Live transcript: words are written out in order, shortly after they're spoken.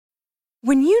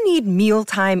When you need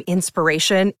mealtime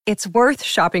inspiration, it's worth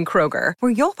shopping Kroger,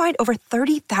 where you'll find over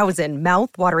 30,000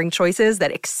 mouth-watering choices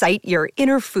that excite your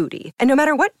inner foodie. And no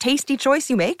matter what tasty choice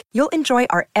you make, you'll enjoy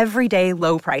our everyday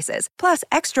low prices, plus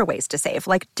extra ways to save,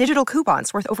 like digital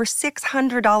coupons worth over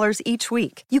 $600 each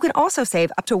week. You can also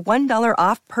save up to $1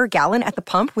 off per gallon at the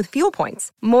pump with fuel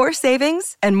points. More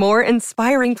savings and more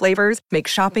inspiring flavors make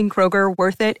shopping Kroger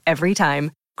worth it every time.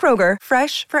 Kroger,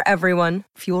 fresh for everyone.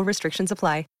 Fuel restrictions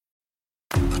apply.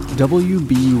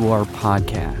 WBUR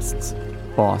Podcasts,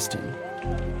 Boston.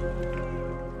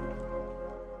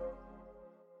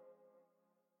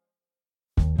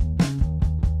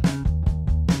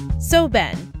 So,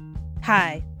 Ben,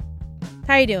 hi.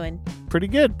 How you doing? Pretty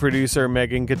good, producer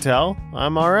Megan Cattell.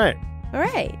 I'm all right. All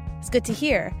right. It's good to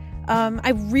hear.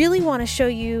 I really want to show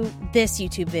you this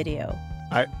YouTube video.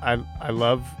 I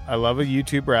love a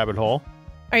YouTube rabbit hole.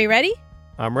 Are you ready?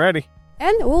 I'm ready.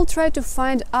 And we'll try to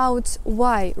find out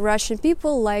why Russian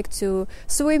people like to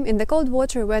swim in the cold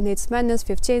water when it's minus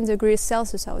 15 degrees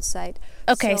Celsius outside.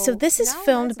 Okay, so this is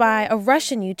filmed by a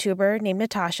Russian YouTuber named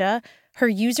Natasha. Her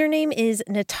username is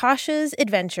Natasha's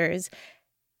Adventures.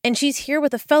 And she's here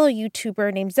with a fellow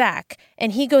YouTuber named Zach,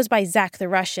 and he goes by Zach the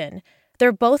Russian.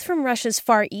 They're both from Russia's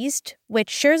Far East, which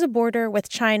shares a border with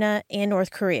China and North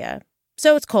Korea.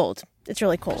 So it's cold. It's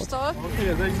really cold.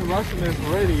 Okay, the Russian is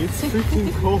ready. It's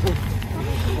freaking cold.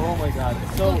 Oh my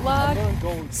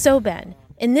God. So Ben,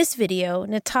 in this video,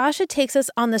 Natasha takes us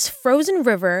on this frozen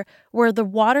river where the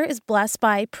water is blessed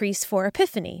by priests for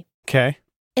Epiphany. Okay.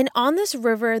 And on this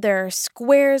river, there are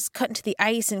squares cut into the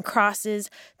ice and crosses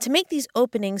to make these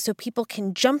openings so people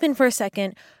can jump in for a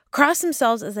second, cross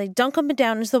themselves as they dunk up and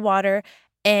down into the water,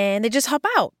 and they just hop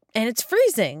out, and it's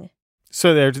freezing.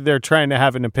 So they're trying to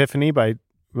have an epiphany by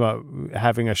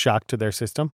having a shock to their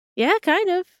system? Yeah, kind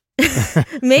of.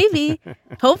 Maybe.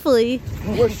 Hopefully.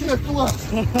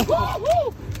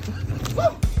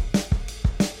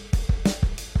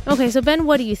 Okay, so Ben,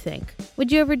 what do you think?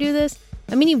 Would you ever do this?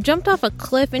 I mean, you've jumped off a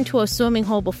cliff into a swimming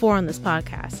hole before on this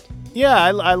podcast. Yeah,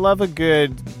 I love a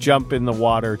good jump in the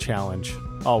water challenge.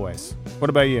 Always. What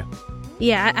about you?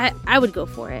 Yeah, I would go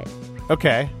for it.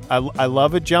 Okay. I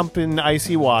love a jump in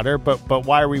icy water, but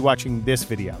why are we watching this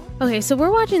video? Okay, so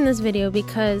we're watching this video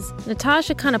because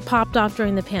Natasha kind of popped off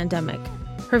during the pandemic.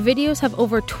 Her videos have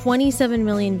over 27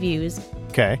 million views.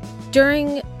 Okay.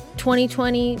 During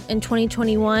 2020 and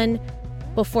 2021,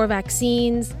 before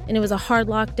vaccines, and it was a hard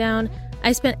lockdown,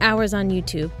 I spent hours on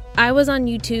YouTube. I was on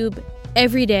YouTube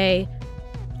every day,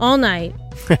 all night,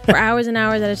 for hours and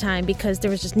hours at a time because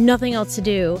there was just nothing else to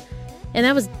do. And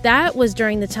that was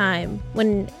during the time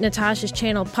when Natasha's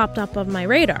channel popped up on my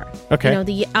radar. Okay. You know,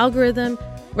 the algorithm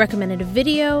recommended a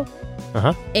video,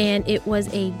 and it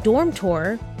was a dorm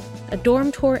tour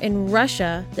in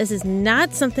Russia. This is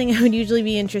not something I would usually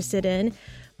be interested in,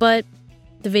 but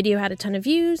the video had a ton of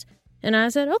views, and I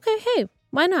said, okay, hey,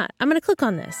 why not? I'm going to click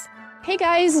on this. Hey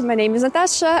guys, my name is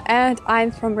Natasha and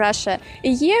I'm from Russia. A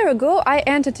year ago, I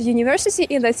entered university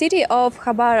in the city of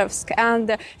Khabarovsk,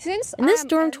 and this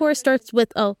dorm tour starts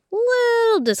with a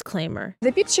little disclaimer.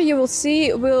 The picture you will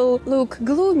see will look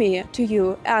gloomy to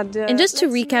you. And just to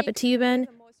recap it to you, Ben,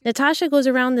 Natasha goes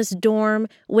around this dorm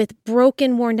with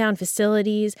broken, worn-down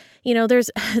facilities. You know,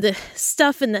 there's the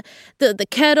stuff in the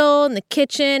kettle and the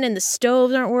kitchen, and the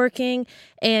stoves aren't working.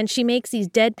 And she makes these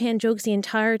deadpan jokes the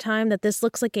entire time that this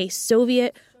looks like a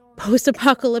Soviet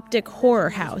post-apocalyptic horror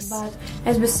house. But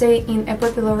as we say in a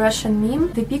popular Russian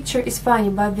meme, the picture is funny,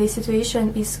 but the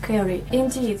situation is scary.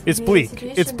 Indeed. It's bleak.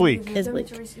 It's bleak. It's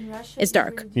bleak. It's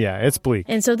dark. Yeah, it's bleak.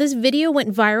 And so this video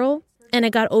went viral, and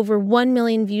it got over 1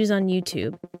 million views on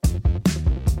YouTube.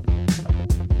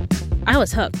 I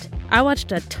was hooked. I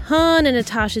watched a ton of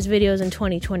Natasha's videos in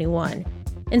 2021.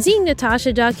 And seeing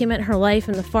Natasha document her life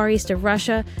in the Far East of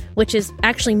Russia, which is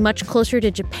actually much closer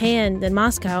to Japan than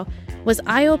Moscow, was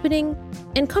eye-opening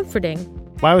and comforting.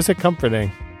 Why was it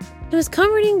comforting? It was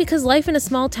comforting because life in a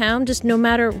small town, just no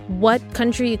matter what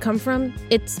country you come from,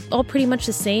 it's all pretty much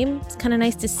the same. It's kind of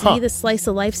nice to see the slice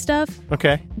of life stuff.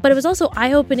 Okay. But it was also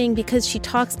eye-opening because she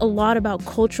talks a lot about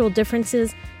cultural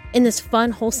differences in this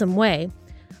fun, wholesome way.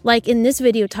 Like in this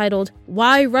video titled,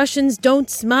 Why Russians Don't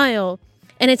Smile.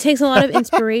 And it takes a lot of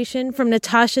inspiration from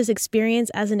Natasha's experience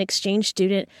as an exchange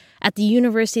student at the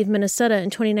University of Minnesota in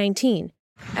 2019.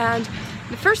 And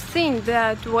the first thing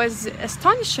that was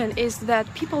astonishing is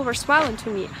that people were smiling to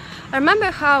me. I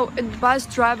remember how a bus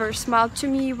driver smiled to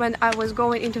me when I was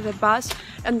going into the bus,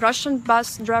 and Russian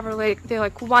bus driver, they're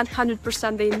like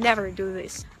 100%, they never do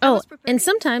this. Oh, and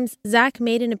sometimes Zach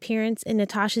made an appearance in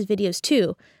Natasha's videos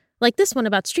too, like this one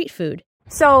about street food.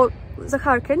 So,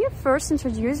 Zakhar, can you first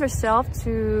introduce yourself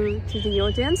to the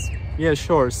audience? Yeah,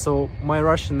 sure. So my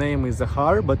Russian name is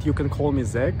Zakhar, but you can call me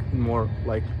Zek in more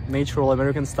like natural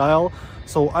American style.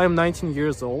 So I'm 19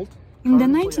 years old. In the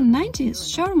 1990s,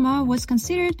 shawarma was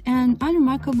considered an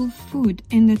unremarkable food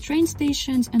in the train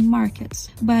stations and markets.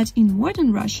 But in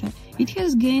modern Russia, it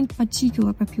has gained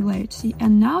particular popularity,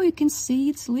 and now you can see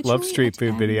it's literally... Love street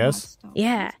food videos.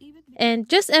 Yeah. And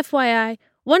just FYI,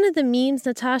 one of the memes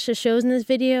Natasha shows in this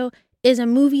video is a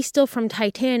movie still from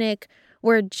Titanic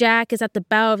where Jack is at the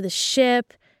bow of the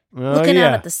ship, looking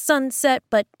out at the sunset,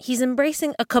 but he's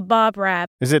embracing a kebab wrap.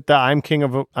 Is it the I'm King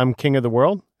of the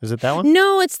World? Is it that one?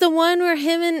 No, it's the one where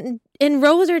him and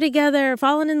Rose are together,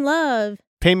 falling in love.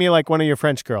 Paint me like one of your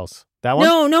French girls. That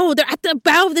one? No, they're at the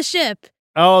bow of the ship.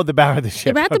 Oh, the bow of the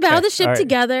ship. They're at the bow of the ship All right.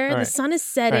 together. All right. The sun is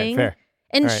setting. All right, fair.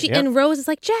 And All right, and Rose is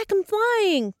like, Jack, I'm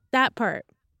flying. That part.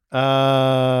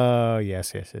 Oh,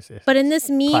 yes. But in this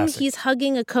meme, Classic. he's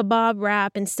hugging a kebab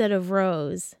wrap instead of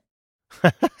Rose.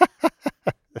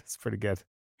 That's pretty good.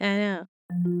 I know.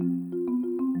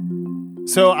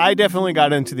 So I definitely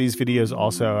got into these videos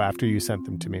also after you sent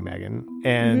them to me, Megan.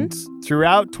 And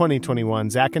throughout 2021,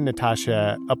 Zach and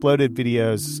Natasha uploaded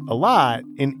videos a lot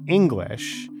in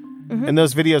English. And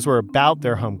those videos were about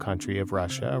their home country of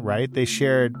Russia, right? They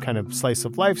shared kind of slice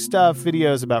of life stuff,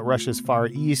 videos about Russia's Far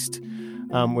East,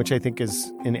 which I think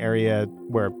is an area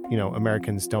where,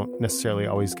 Americans don't necessarily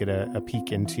always get a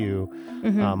peek into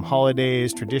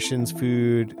holidays, traditions,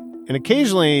 food. And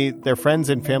occasionally their friends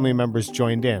and family members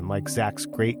joined in, like Zach's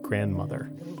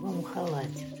great-grandmother.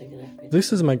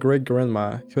 This is my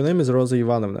great-grandma. Her name is Rosa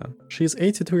Ivanovna. She's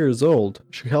 82 years old.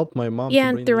 She helped my mom. Yeah,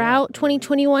 and throughout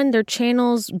 2021, their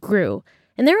channels grew.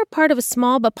 And they were part of a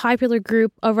small but popular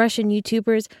group of Russian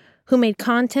YouTubers who made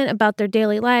content about their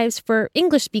daily lives for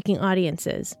English-speaking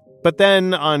audiences. But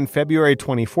then on February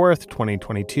 24th,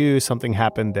 2022, something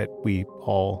happened that we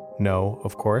all know,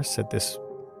 of course, at this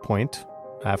point.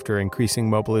 After increasing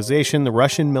mobilization, the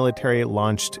Russian military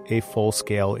launched a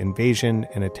full-scale invasion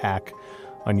and attack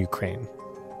on Ukraine.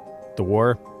 The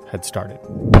war had started.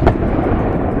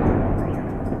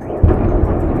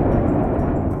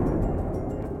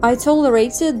 I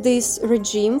tolerated this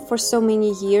regime for so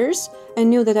many years. I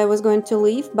knew that I was going to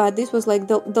leave, but this was like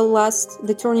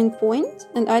the turning point,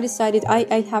 and I decided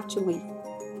I have to leave.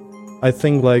 I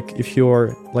think like if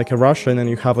you're like a Russian and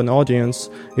you have an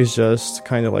audience, it's just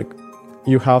kind of like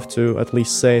you have to at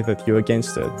least say that you're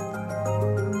against it.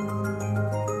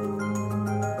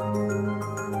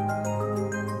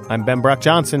 I'm Ben Brock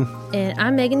Johnson. And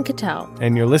I'm Megan Cattell.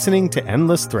 And you're listening to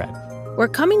Endless Thread. We're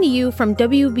coming to you from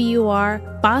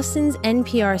WBUR, Boston's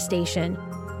NPR station.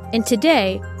 And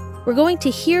today, we're going to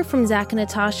hear from Zach and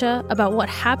Natasha about what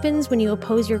happens when you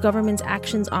oppose your government's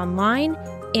actions online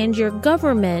and your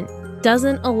government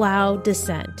doesn't allow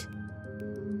dissent.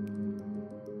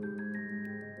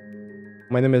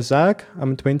 My name is Zach.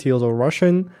 I'm 20 years old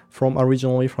Russian,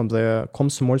 originally from the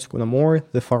Komsomolsk-on-Amur,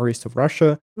 the far east of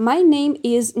Russia. My name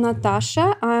is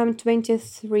Natasha. I'm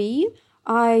 23.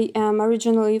 I am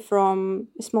originally from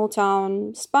a small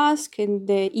town Spassk in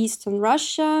the eastern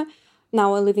Russia.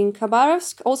 Now I live in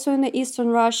Khabarovsk, also in the eastern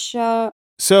Russia.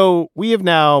 So we have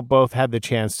now both had the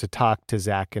chance to talk to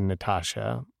Zach and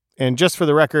Natasha. And just for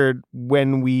the record,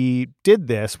 when we did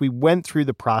this, we went through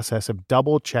the process of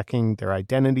double-checking their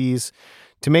identities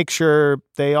to make sure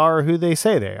they are who they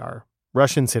say they are,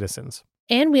 Russian citizens.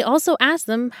 And we also asked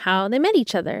them how they met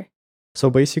each other. So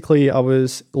basically, I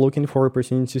was looking for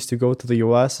opportunities to go to the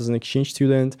US as an exchange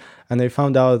student, and I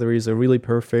found out there is a really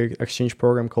perfect exchange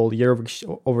program called Year of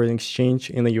an Exchange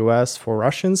in the US for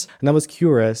Russians. And I was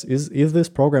curious, is this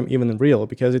program even real?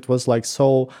 Because it was like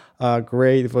so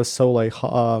great, it was so like,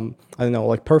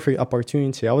 like perfect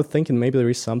opportunity. I was thinking maybe there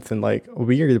is something like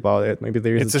weird about it. Maybe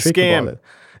there is a trick scam. about it.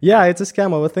 Yeah, it's a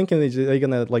scam. I was thinking they're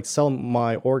gonna like sell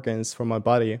my organs from my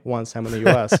body once I'm in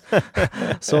the US.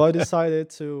 So I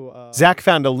decided to... Zach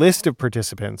found a list of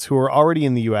participants who were already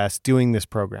in the US doing this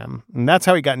program. And that's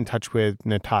how he got in touch with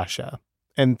Natasha.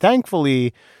 And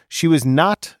thankfully, she was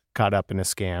not caught up in a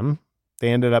scam. They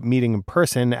ended up meeting in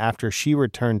person after she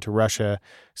returned to Russia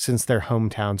since their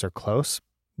hometowns are close.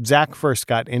 Zach first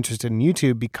got interested in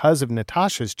YouTube because of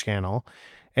Natasha's channel,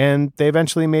 and they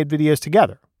eventually made videos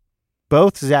together.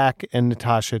 Both Zach and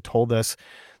Natasha told us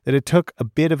that it took a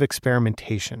bit of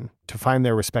experimentation to find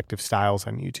their respective styles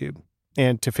on YouTube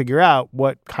and to figure out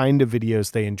what kind of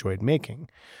videos they enjoyed making.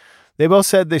 They both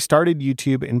said they started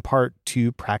YouTube in part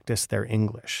to practice their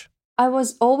English. I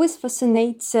was always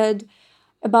fascinated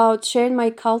about sharing my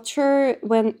culture.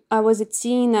 When I was a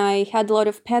teen, I had a lot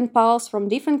of pen pals from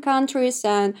different countries,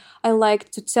 and I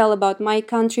liked to tell about my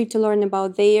country, to learn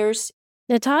about theirs.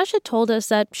 Natasha told us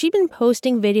that she'd been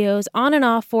posting videos on and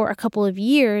off for a couple of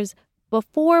years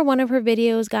before one of her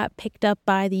videos got picked up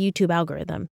by the YouTube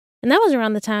algorithm. And that was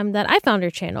around the time that I found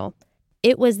her channel.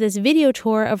 It was this video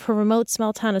tour of her remote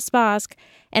small town of Spassk,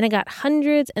 and it got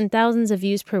hundreds and thousands of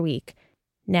views per week.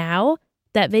 Now,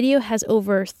 that video has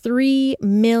over 3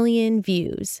 million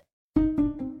views.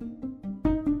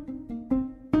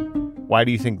 Why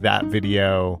do you think that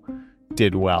video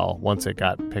did well once it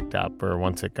got picked up or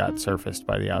once it got surfaced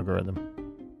by the algorithm?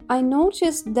 I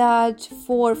noticed that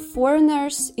for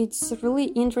foreigners, it's really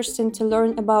interesting to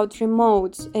learn about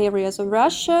remote areas of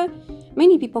Russia.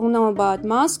 Many people know about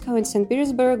Moscow and St.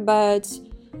 Petersburg, but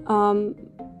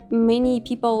many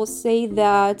people say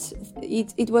that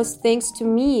it was thanks to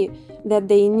me that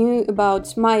they knew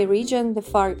about my region, the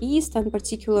Far East, and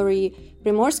particularly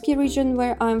Primorsky region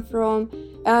where I'm from.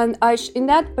 And in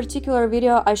that particular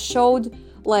video, I showed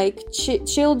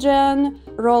children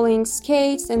rolling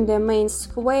skates in the main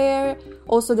square.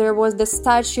 Also, there was the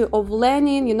statue of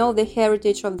Lenin, the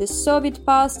heritage of the Soviet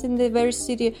past in the very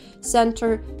city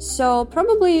center. So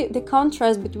probably the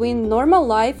contrast between normal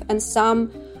life and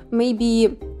some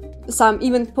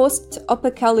even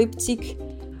post-apocalyptic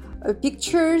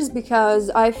pictures, because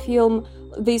I film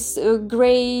these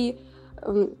gray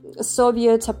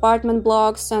Soviet apartment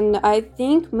blocks, and I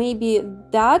think maybe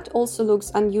that also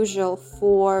looks unusual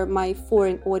for my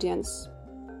foreign audience.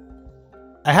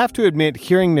 I have to admit,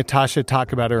 hearing Natasha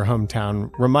talk about her hometown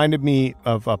reminded me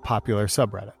of a popular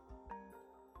subreddit.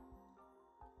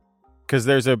 Because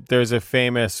there's a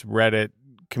famous Reddit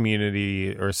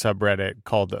community or subreddit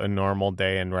called A Normal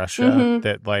Day in Russia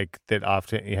that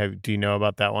often do you know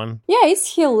about that one? Yeah,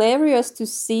 it's hilarious to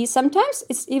see. Sometimes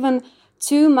it's even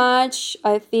too much,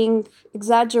 I think,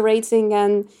 exaggerating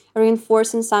and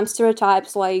reinforcing some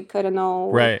stereotypes, like, I don't know,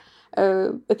 right.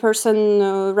 A person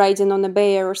riding on a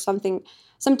bear or something.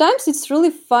 Sometimes it's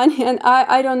really funny, and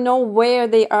I don't know where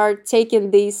they are taking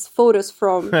these photos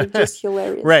from. It's just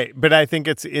hilarious. Right, but I think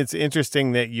it's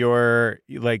interesting that you're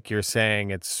saying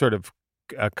it's sort of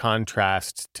a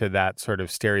contrast to that sort of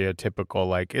stereotypical,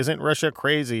 like, isn't Russia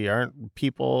crazy? Aren't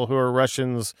people who are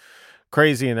Russians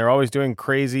crazy and they're always doing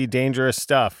crazy, dangerous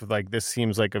stuff? Like, this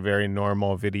seems like a very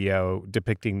normal video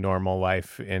depicting normal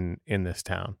life in this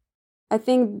town. I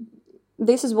think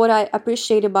this is what I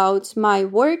appreciate about my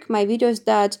work, my videos,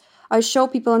 that I show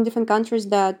people in different countries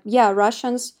that, yeah,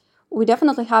 Russians, we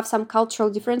definitely have some cultural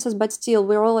differences, but still,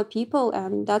 we're all a people,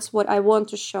 and that's what I want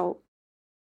to show.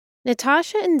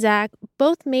 Natasha and Zach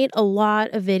both made a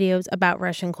lot of videos about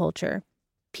Russian culture.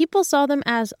 People saw them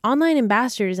as online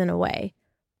ambassadors in a way.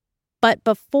 But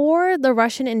before the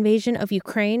Russian invasion of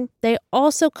Ukraine, they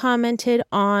also commented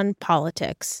on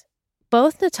politics.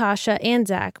 Both Natasha and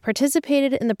Zach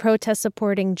participated in the protests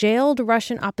supporting jailed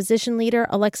Russian opposition leader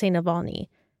Alexei Navalny.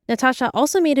 Natasha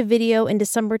also made a video in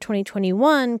December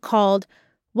 2021 called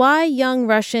Why Young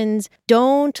Russians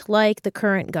Don't Like the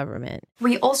Current Government.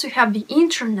 We also have the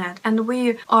internet, and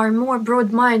we are more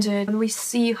broad-minded, and we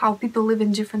see how people live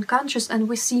in different countries, and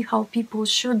we see how people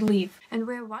should live. And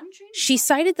we're wondering... She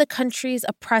cited the country's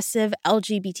oppressive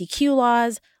LGBTQ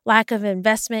laws, lack of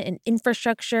investment in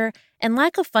infrastructure, and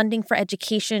lack of funding for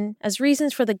education as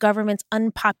reasons for the government's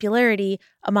unpopularity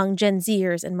among Gen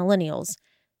Zers and millennials.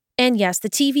 And yes, the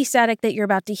TV static that you're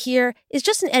about to hear is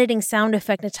just an editing sound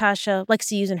effect Natasha likes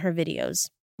to use in her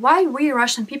videos. Why we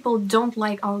Russian people don't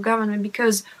like our government?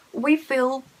 Because we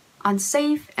feel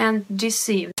unsafe and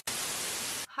deceived.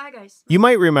 Hi, guys. You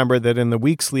might remember that in the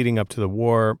weeks leading up to the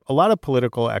war, a lot of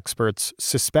political experts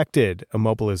suspected a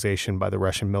mobilization by the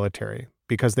Russian military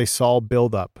because they saw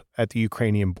buildup at the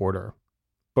Ukrainian border.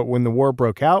 But when the war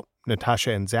broke out,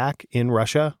 Natasha and Zach in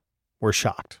Russia were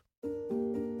shocked.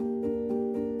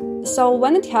 So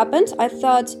when it happened, I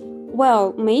thought,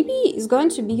 well, maybe it's going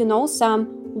to be, some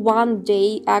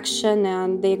one-day action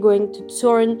and they're going to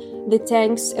turn the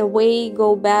tanks away,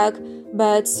 go back.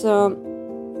 But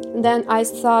then I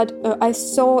thought, I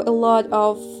saw a lot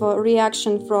of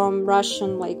reaction from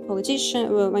Russian,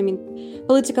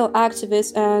 political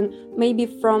activists, and maybe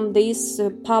from this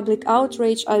public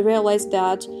outrage, I realized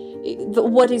that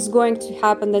what is going to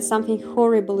happen, that something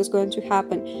horrible is going to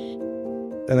happen.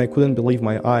 And I couldn't believe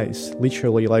my eyes.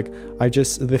 Literally,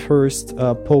 the first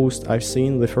post I've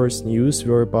seen, the first news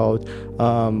were about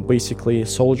basically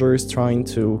soldiers trying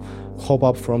to hop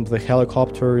up from the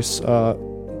helicopters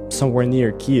somewhere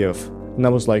near Kiev. And I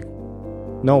was like,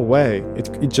 no way.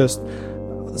 It just,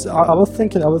 I was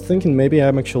thinking maybe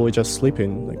I'm actually just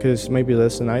sleeping, because maybe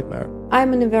that's a nightmare.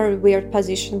 I'm in a very weird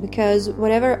position because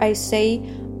whatever I say,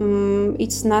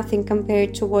 it's nothing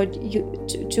compared to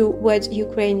what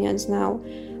Ukrainians now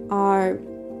are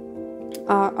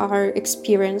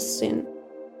experiencing.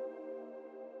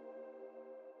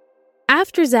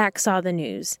 After Zach saw the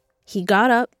news, he got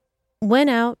up, went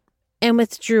out, and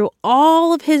withdrew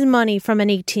all of his money from an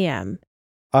ATM.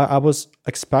 I was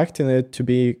expecting it to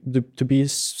be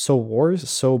so worse,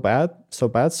 so bad.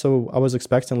 So I was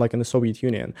expecting, like in the Soviet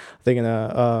Union, they're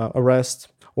gonna arrest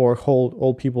or hold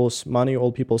all people's money,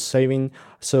 all people's saving.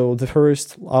 So the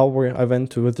first hour I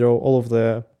went to withdraw all of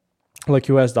the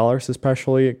US dollars,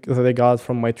 especially that I got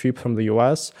from my trip from the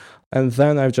US, and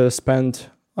then I've just spent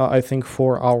I think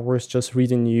 4 hours just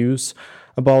reading news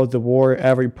about the war,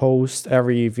 every post,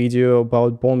 every video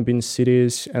about bombing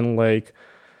cities, and like.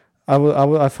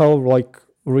 I felt like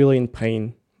really in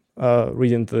pain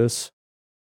reading this.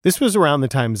 This was around the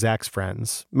time Zach's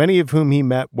friends, many of whom he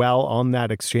met while on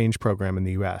that exchange program in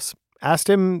the U.S., asked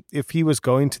him if he was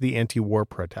going to the anti-war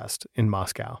protest in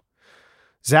Moscow.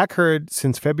 Zach heard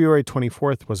since February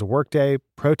 24th was a workday,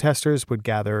 protesters would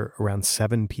gather around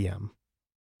 7 p.m.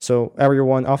 So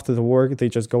everyone after the work, they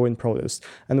just go in protest.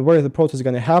 And where the protest is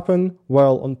going to happen?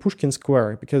 Well, on Pushkin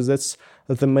Square, because that's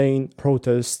the main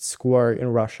protest square in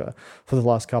Russia for the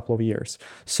last couple of years.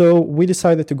 So we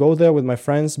decided to go there with my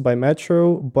friends by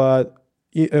metro, but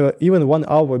even 1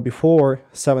 hour before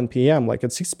 7 p.m., like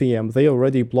at 6 p.m., they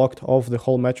already blocked off the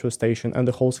whole metro station and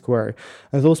the whole square.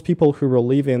 And those people who were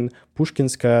leaving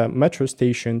Pushkinska metro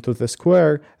station to the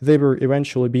square, they were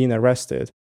eventually being arrested.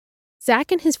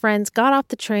 Zach and his friends got off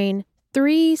the train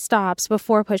 3 stops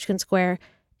before Pushkin Square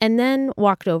and then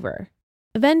walked over.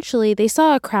 Eventually, they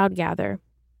saw a crowd gather.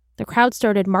 The crowd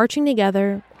started marching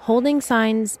together, holding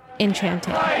signs and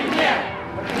chanting.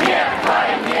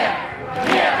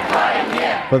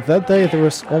 But that day, there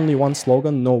was only one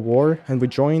slogan, no war, and we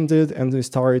joined it and we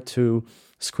started to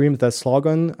scream that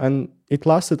slogan, and it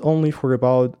lasted only for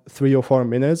about 3 or 4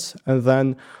 minutes, and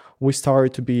then we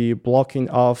started to be blocking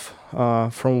off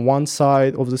from one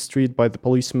side of the street by the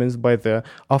policemen, by the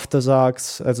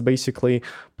Avtozaks. That's basically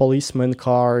policeman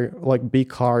car, like big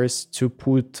cars to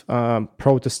put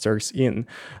protesters in.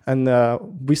 And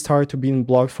we started to be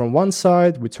blocked from one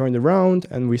side, we turned around,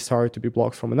 and we started to be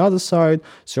blocked from another side.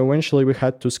 So eventually we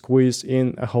had to squeeze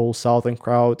in a whole southern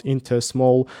crowd into a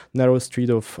small, narrow street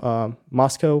of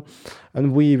Moscow.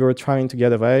 And we were trying to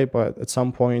get away, but at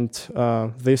some point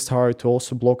they started to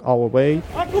also block our way.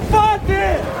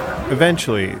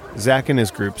 Eventually, Zach and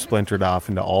his group splintered off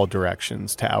into all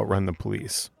directions to outrun the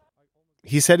police.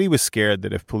 He said he was scared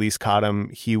that if police caught him,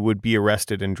 he would be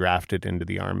arrested and drafted into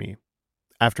the army.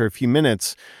 After a few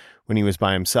minutes, when he was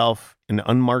by himself, an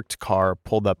unmarked car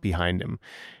pulled up behind him,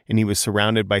 and he was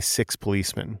surrounded by 6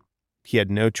 policemen. He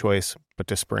had no choice but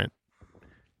to sprint.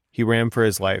 He ran for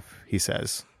his life, he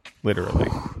says, literally.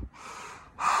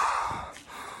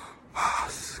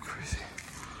 This is crazy.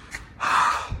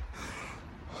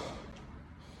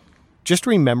 Just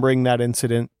remembering that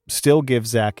incident still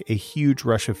gives Zach a huge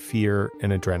rush of fear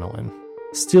and adrenaline.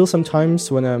 Still, sometimes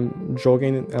when I'm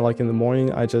jogging, like in the morning,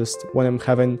 when I'm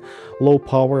having low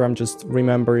power, I'm just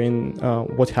remembering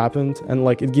what happened, and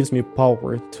like it gives me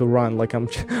power to run, like I'm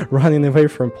running away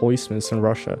from policemen in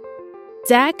Russia.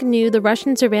 Zach knew the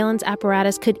Russian surveillance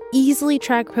apparatus could easily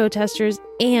track protesters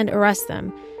and arrest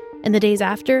them. And the days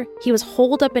after, he was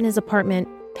holed up in his apartment,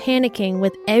 panicking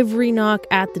with every knock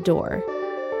at the door.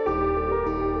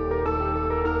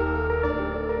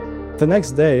 The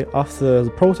next day, after the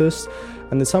protest,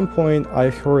 and at some point I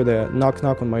heard a knock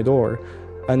on my door,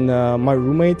 and my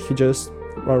roommate, he just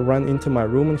ran into my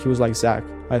room and he was like, "Zach,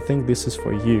 I think this is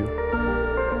for you."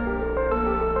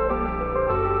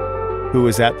 Who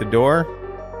was at the door?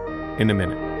 In a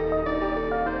minute.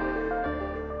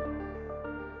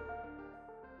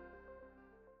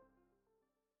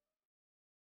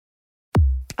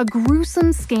 A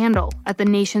gruesome scandal at the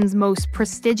nation's most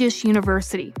prestigious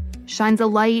university shines a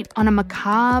light on a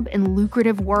macabre and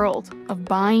lucrative world of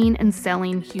buying and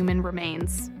selling human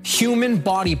remains. Human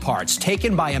body parts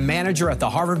taken by a manager at the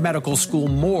Harvard Medical School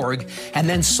morgue and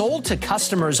then sold to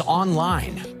customers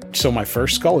online. So my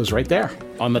first skull is right there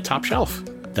on the top shelf.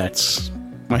 That's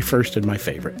my first and my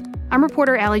favorite. I'm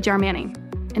reporter Allie Jarmanning,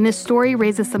 and this story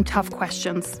raises some tough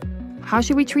questions. How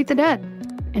should we treat the dead?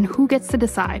 And who gets to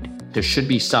decide? There should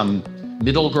be some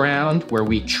middle ground where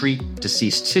we treat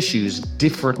deceased tissues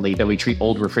differently than we treat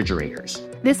old refrigerators.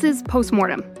 This is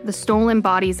Postmortem, The Stolen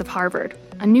Bodies of Harvard,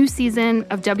 a new season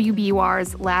of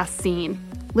WBUR's Last Scene.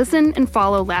 Listen and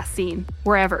follow Last Scene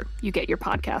wherever you get your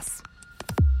podcasts.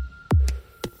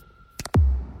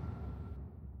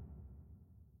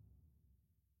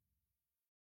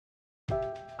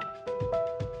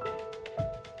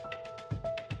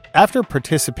 After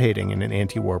participating in an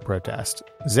anti-war protest,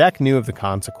 Zach knew of the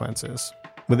consequences.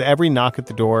 With every knock at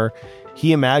the door,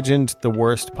 he imagined the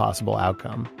worst possible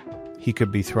outcome. He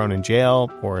could be thrown in jail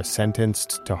or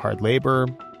sentenced to hard labor,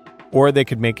 or they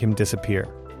could make him disappear.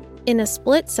 In a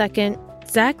split second,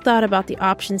 Zach thought about the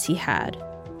options he had.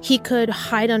 He could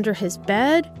hide under his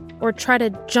bed or try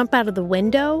to jump out of the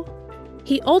window.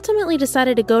 He ultimately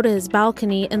decided to go to his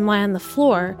balcony and lie on the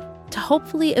floor to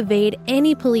hopefully evade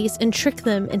any police and trick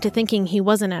them into thinking he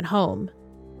wasn't at home.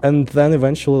 And then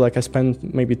eventually, I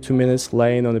spent maybe 2 minutes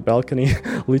laying on the balcony,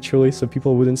 literally, so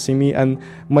people wouldn't see me. And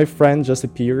my friend just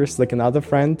appears, another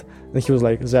friend, and he was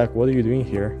like, "Zach, what are you doing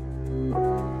here?"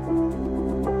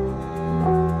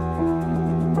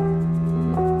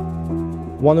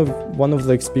 One of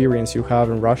the experience you have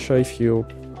in Russia, if you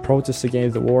protest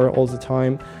against the war all the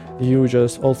time, you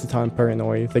just all the time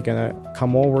paranoid. They're gonna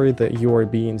come over, that you're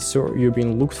being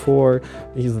looked for.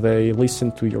 They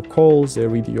listen to your calls, they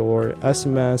read your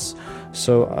SMS.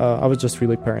 So I was just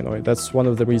really paranoid. That's one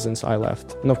of the reasons I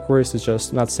left. And of course, it's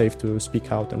just not safe to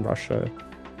speak out in Russia.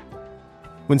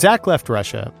 When Zach left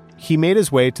Russia, he made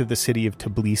his way to the city of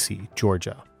Tbilisi,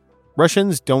 Georgia.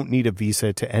 Russians don't need a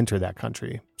visa to enter that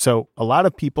country. So a lot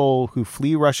of people who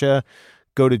flee Russia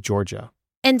go to Georgia.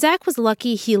 And Zach was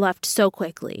lucky he left so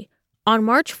quickly. On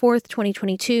March 4th,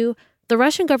 2022, the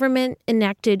Russian government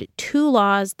enacted 2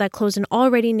 laws that closed an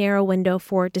already narrow window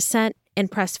for dissent and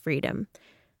press freedom.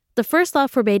 The first law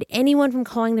forbade anyone from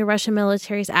calling the Russian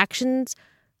military's actions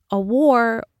a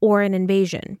war or an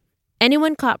invasion.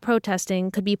 Anyone caught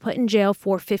protesting could be put in jail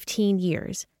for 15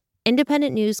 years.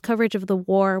 Independent news coverage of the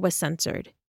war was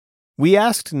censored. We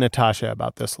asked Natasha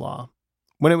about this law.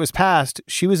 When it was passed,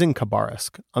 she was in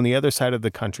Khabarovsk, on the other side of the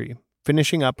country,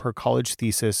 finishing up her college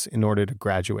thesis in order to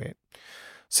graduate.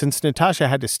 Since Natasha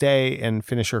had to stay and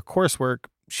finish her coursework,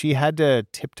 she had to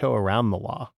tiptoe around the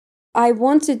law. I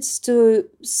wanted to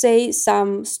say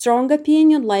some strong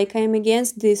opinion, like I'm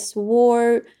against this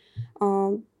war.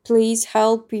 Please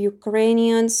help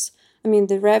Ukrainians.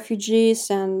 The refugees,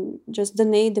 and just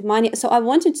donate the money. So I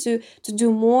wanted to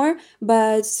do more,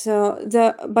 but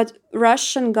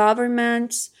Russian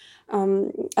government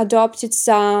adopted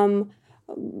some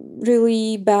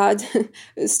really bad,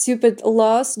 stupid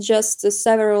laws just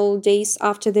several days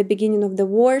after the beginning of the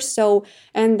war. So,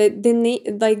 and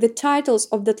the titles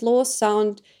of that law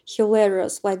sound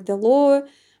hilarious, like the law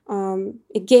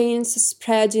against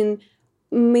spreading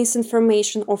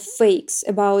misinformation or fakes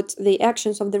about the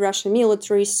actions of the Russian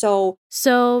military. So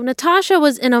Natasha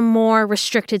was in a more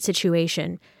restricted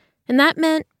situation, and that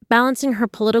meant balancing her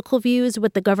political views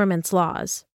with the government's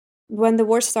laws. When the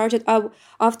war started,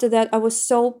 after that, I was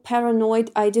so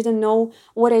paranoid. I didn't know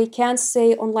what I can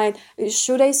say online.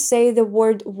 Should I say the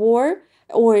word war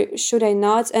or should I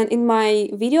not? And in my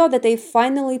video that I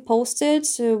finally posted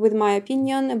with my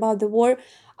opinion about the war,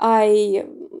 as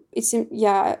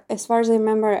far as I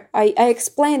remember, I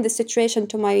explained the situation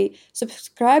to my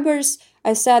subscribers.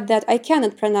 I said that I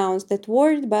cannot pronounce that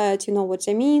word, but you know what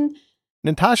I mean.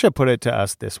 Natasha put it to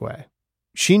us this way.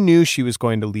 She knew she was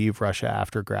going to leave Russia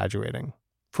after graduating.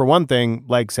 For one thing,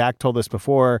 like Zach told us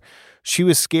before, she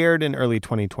was scared in early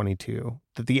 2022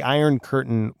 that the Iron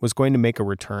Curtain was going to make a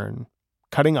return,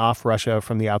 cutting off Russia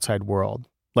from the outside world,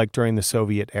 like during the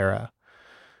Soviet era.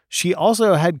 She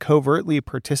also had covertly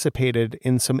participated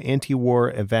in some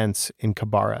anti-war events in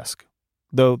Khabarovsk,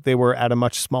 though they were at a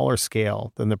much smaller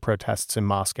scale than the protests in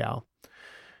Moscow.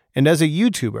 And as a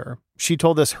YouTuber, she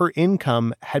told us her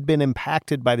income had been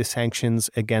impacted by the sanctions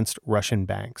against Russian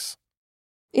banks.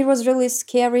 It was really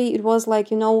scary. It was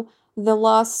the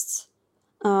last,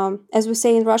 as we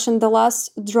say in Russian, the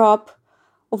last drop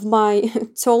of my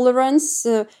tolerance.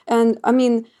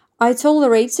 I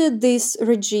tolerated this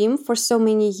regime for so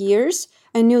many years.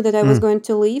 I knew that I was going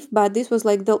to leave, but this was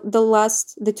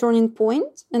the turning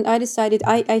point, and I decided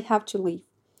I have to leave.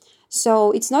 So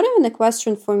it's not even a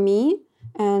question for me,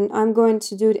 and I'm going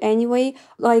to do it anyway.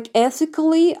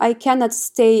 Ethically, I cannot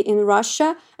stay in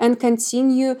Russia and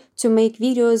continue to make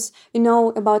videos,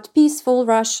 about peaceful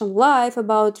Russian life,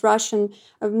 about Russian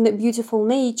beautiful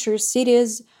nature,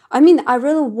 cities. I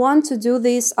really want to do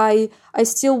this. I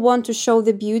still want to show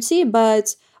the beauty,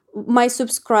 but my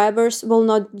subscribers will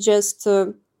not just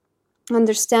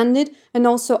understand it. And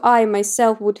also I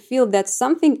myself would feel that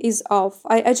something is off.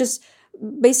 I just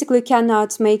basically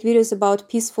cannot make videos about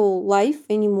peaceful life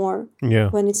anymore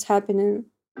when it's happening.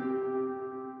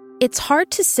 It's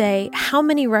hard to say how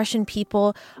many Russian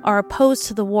people are opposed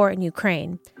to the war in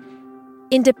Ukraine.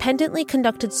 Independently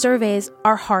conducted surveys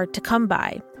are hard to come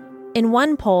by. In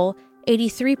one poll,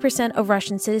 83% of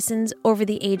Russian citizens over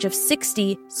the age of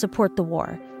 60 support the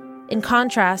war. In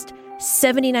contrast,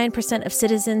 79% of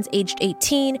citizens aged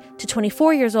 18 to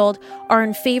 24 years old are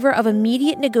in favor of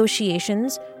immediate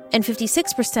negotiations, and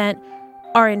 56%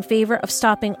 are in favor of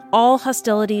stopping all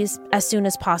hostilities as soon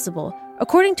as possible,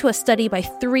 according to a study by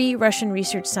 3 Russian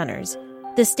research centers.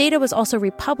 This data was also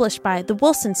republished by the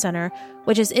Wilson Center,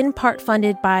 which is in part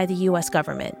funded by the U.S.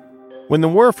 government. When the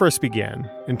war first began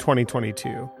in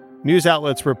 2022, news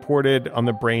outlets reported on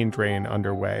the brain drain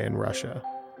underway in Russia.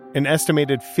 An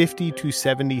estimated 50 to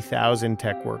 70,000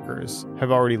 tech workers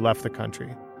have already left the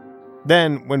country.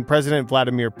 Then, when President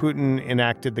Vladimir Putin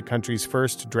enacted the country's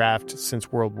first draft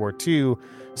since World War II,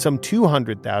 some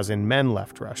 200,000 men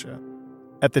left Russia.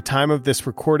 At the time of this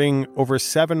recording, over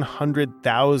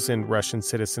 700,000 Russian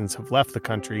citizens have left the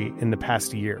country in the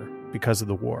past year because of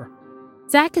the war.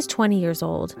 Zach is 20 years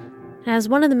old. And as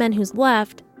one of the men who's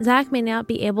left, Zach may not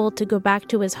be able to go back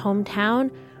to his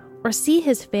hometown or see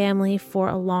his family for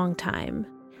a long time.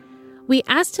 We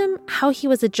asked him how he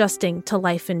was adjusting to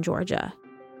life in Georgia.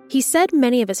 He said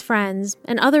many of his friends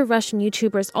and other Russian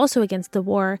YouTubers also against the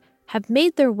war have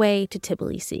made their way to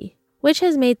Tbilisi, which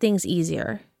has made things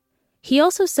easier. He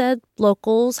also said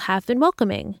locals have been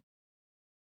welcoming.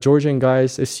 Georgian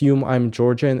guys assume I'm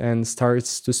Georgian and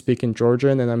starts to speak in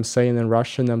Georgian, and I'm saying in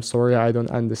Russian, I'm sorry, I don't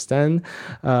understand.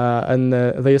 And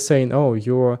they're saying, oh,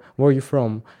 where are you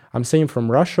from? I'm saying from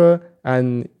Russia,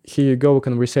 and here you go, a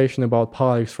conversation about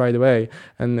politics right away.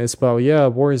 And it's about,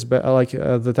 war is bad. Like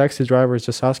the taxi driver is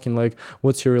just asking, like,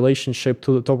 what's your relationship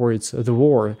towards the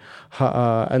war?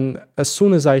 And as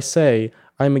soon as I say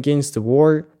I'm against the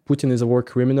war, Putin is a war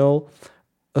criminal,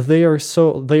 they are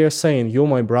saying, you're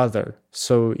my brother.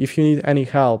 So if you need any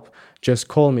help, just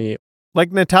call me.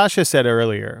 Like Natasha said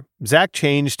earlier, Zach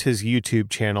changed his YouTube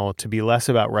channel to be less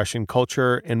about Russian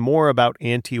culture and more about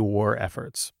anti-war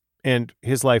efforts and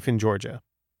his life in Georgia.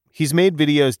 He's made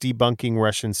videos debunking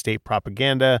Russian state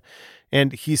propaganda,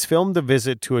 and he's filmed a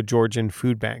visit to a Georgian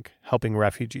food bank helping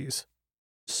refugees.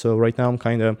 So right now I'm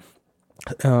kind of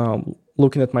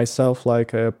looking at myself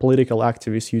like a political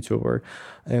activist YouTuber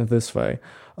in this way.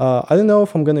 I don't know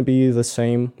if I'm going to be the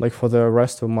same like for the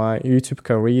rest of my YouTube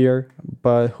career,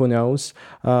 but who knows.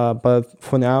 But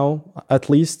for now, at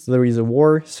least there is a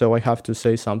war, so I have to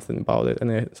say something about it.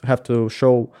 And I have to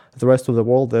show the rest of the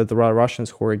world that there are Russians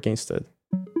who are against it.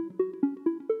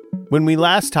 When we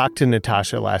last talked to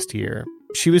Natasha last year,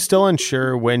 she was still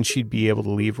unsure when she'd be able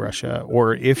to leave Russia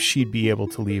or if she'd be able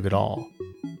to leave at all.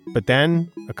 But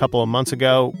then, a couple of months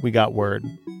ago, we got word.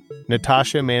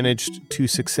 Natasha managed to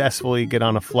successfully get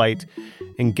on a flight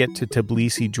and get to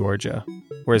Tbilisi, Georgia,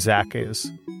 where Zach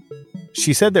is.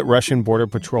 She said that Russian Border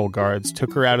Patrol guards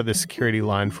took her out of the security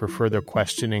line for further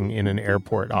questioning in an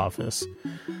airport office.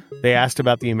 They asked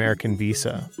about the American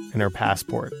visa and her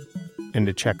passport and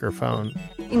to check her phone.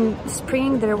 In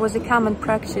spring, there was a common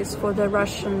practice for the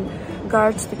Russian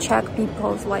guards to check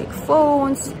people's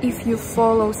phones. If you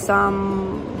follow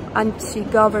some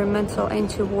anti-governmental,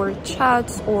 anti-war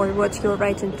chats or what you're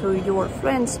writing to your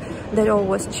friends, that all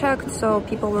was checked, so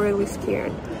people were really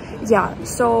scared.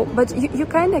 But you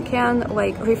kind of can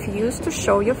refuse to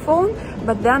show your phone,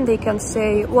 but then they can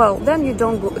say, well, then you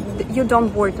don't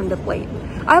board on the plane.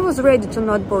 I was ready to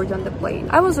not board on the plane.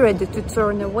 I was ready to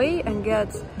turn away and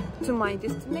get to my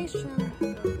destination.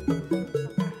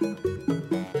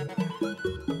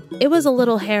 It was a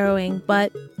little harrowing,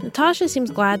 but Natasha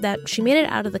seems glad that she made it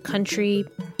out of the country,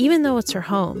 even though it's her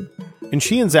home. And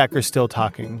she and Zach are still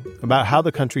talking about how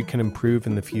the country can improve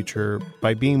in the future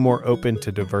by being more open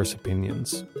to diverse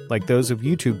opinions, like those of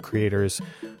YouTube creators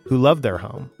who love their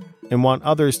home and want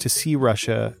others to see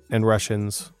Russia and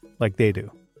Russians like they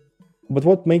do. But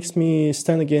what makes me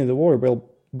stand against the war? Well,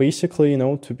 basically,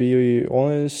 to be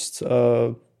honest,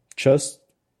 just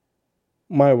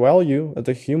my value as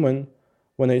a human.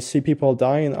 When I see people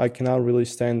dying, I cannot really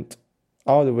stand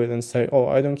out of it and say, oh,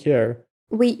 I don't care.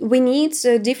 We need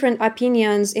different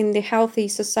opinions in the healthy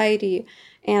society.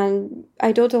 And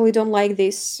I totally don't like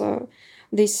this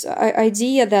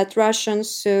idea that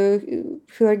Russians who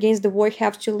are against the war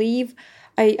have to leave.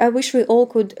 I wish we all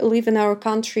could live in our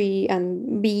country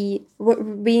and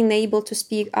being able to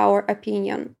speak our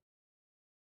opinion.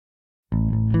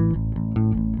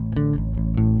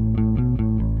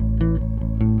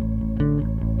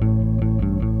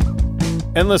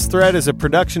 Endless Thread is a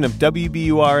production of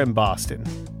WBUR in Boston.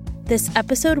 This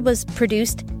episode was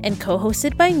produced and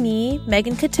co-hosted by me,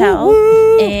 Megan Cattell,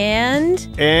 and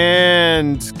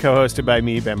co-hosted by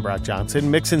me, Ben Brock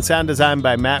Johnson. Mix and sound design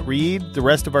by Matt Reed. The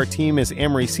rest of our team is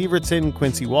Amory Sievertson,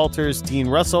 Quincy Walters, Dean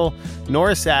Russell,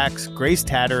 Nora Sachs, Grace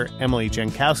Tatter, Emily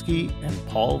Jankowski, and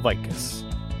Paul Vikas.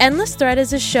 Endless Thread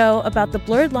is a show about the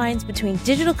blurred lines between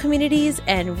digital communities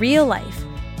and real life.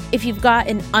 If you've got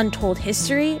an untold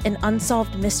history, an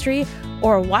unsolved mystery,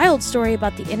 or a wild story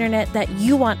about the internet that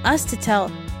you want us to tell,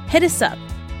 hit us up.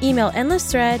 Email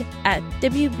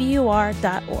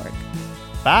endlessthread@wbur.org.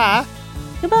 Bye.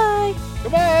 Goodbye.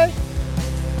 Goodbye.